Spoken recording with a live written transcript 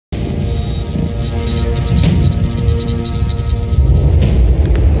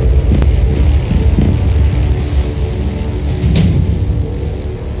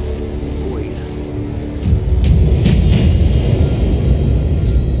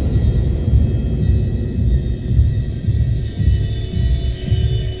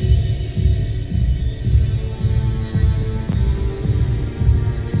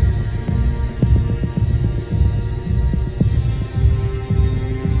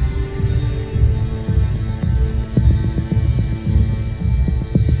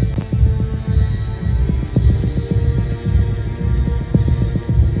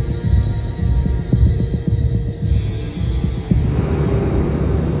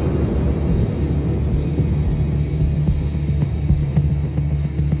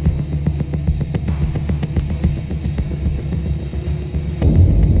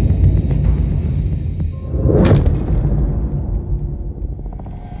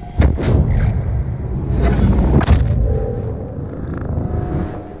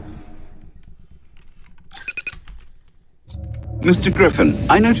Mr. Griffin,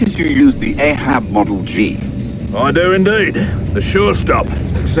 I notice you use the Ahab Model G. I do indeed. The sure stop,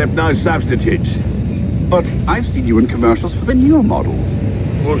 except no substitutes. But I've seen you in commercials for the newer models.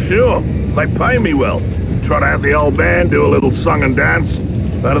 Well, sure. They pay me well. Trot out the old band, do a little song and dance.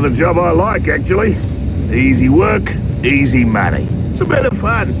 Part of the job I like, actually. Easy work, easy money. It's a bit of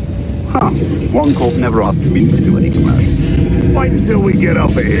fun. Huh. One Corp never asked me to do any commercials. Wait until we get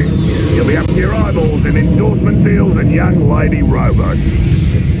off of here. You'll be up to your eyeballs in endorsement deals and young lady robots.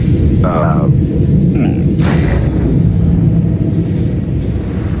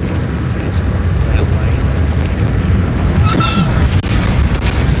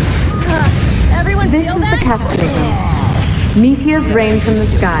 This is the cataclysm. Meteors rain from the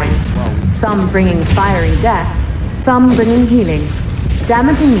skies, some bringing fiery death, some bringing healing.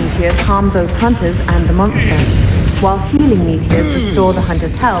 Damaging meteors harm both hunters and the monster, while healing meteors restore the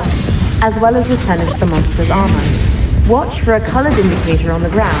hunter's health, as well as replenish the monster's armor. Watch for a colored indicator on the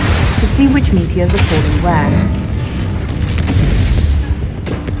ground to see which meteors are falling where.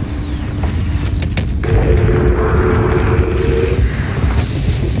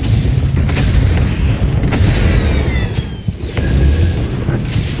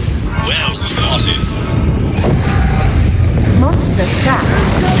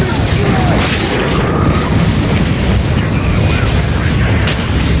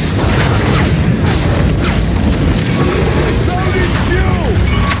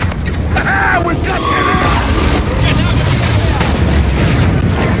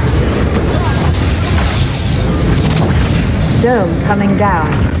 Dome coming down.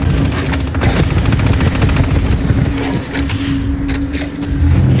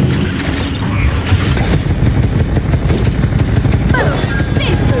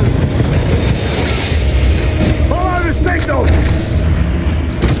 Follow the signal!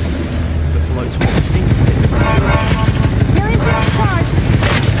 Healing first charge.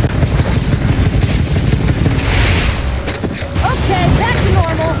 Okay, back to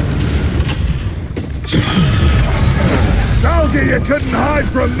normal. Told you you couldn't hide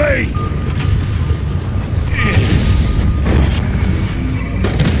from me!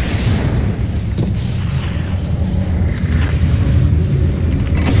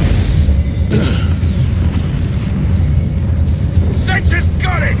 Sex's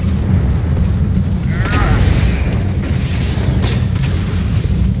got it!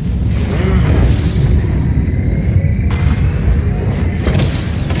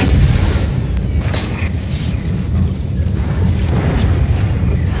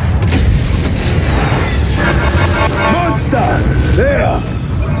 There!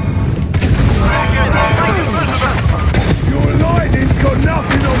 Right in front of us! Your lightning's got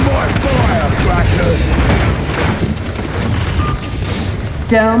nothing on my firecracker!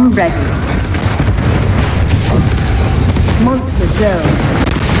 Dome ready. Monster dome.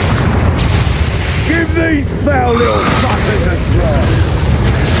 Give these foul little fuckers a try!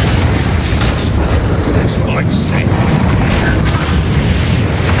 That's what I'm saying.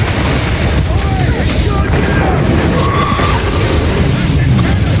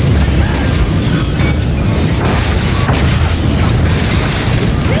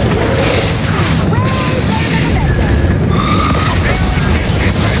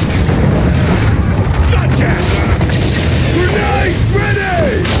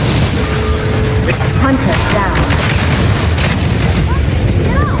 Hunter down.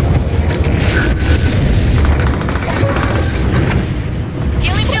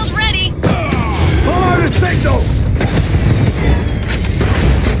 Healing field ready. Follow the signal!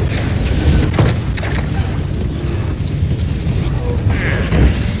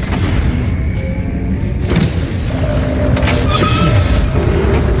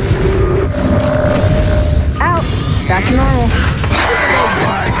 Out. Back to normal.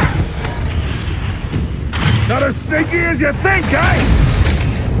 Not as sneaky as you think, eh?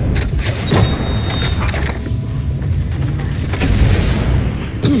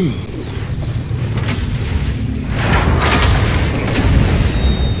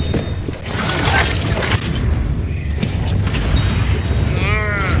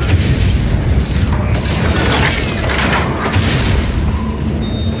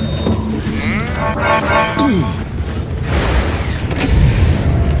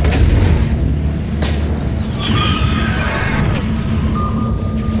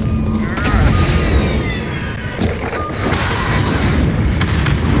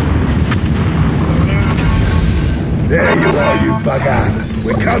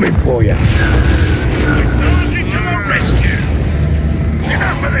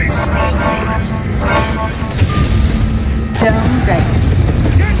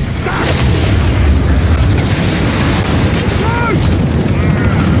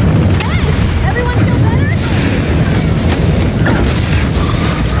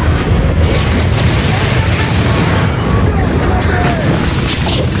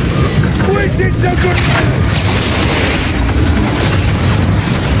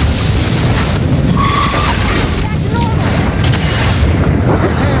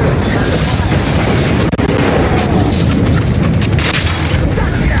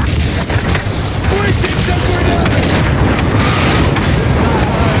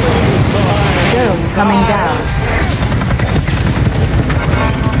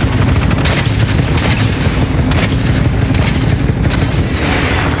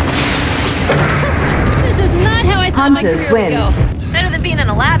 Hunters Here we win. go. Better than being in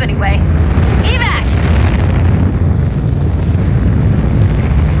a lab anyway. Evac!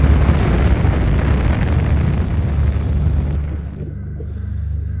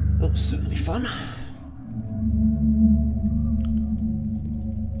 That was certainly fun.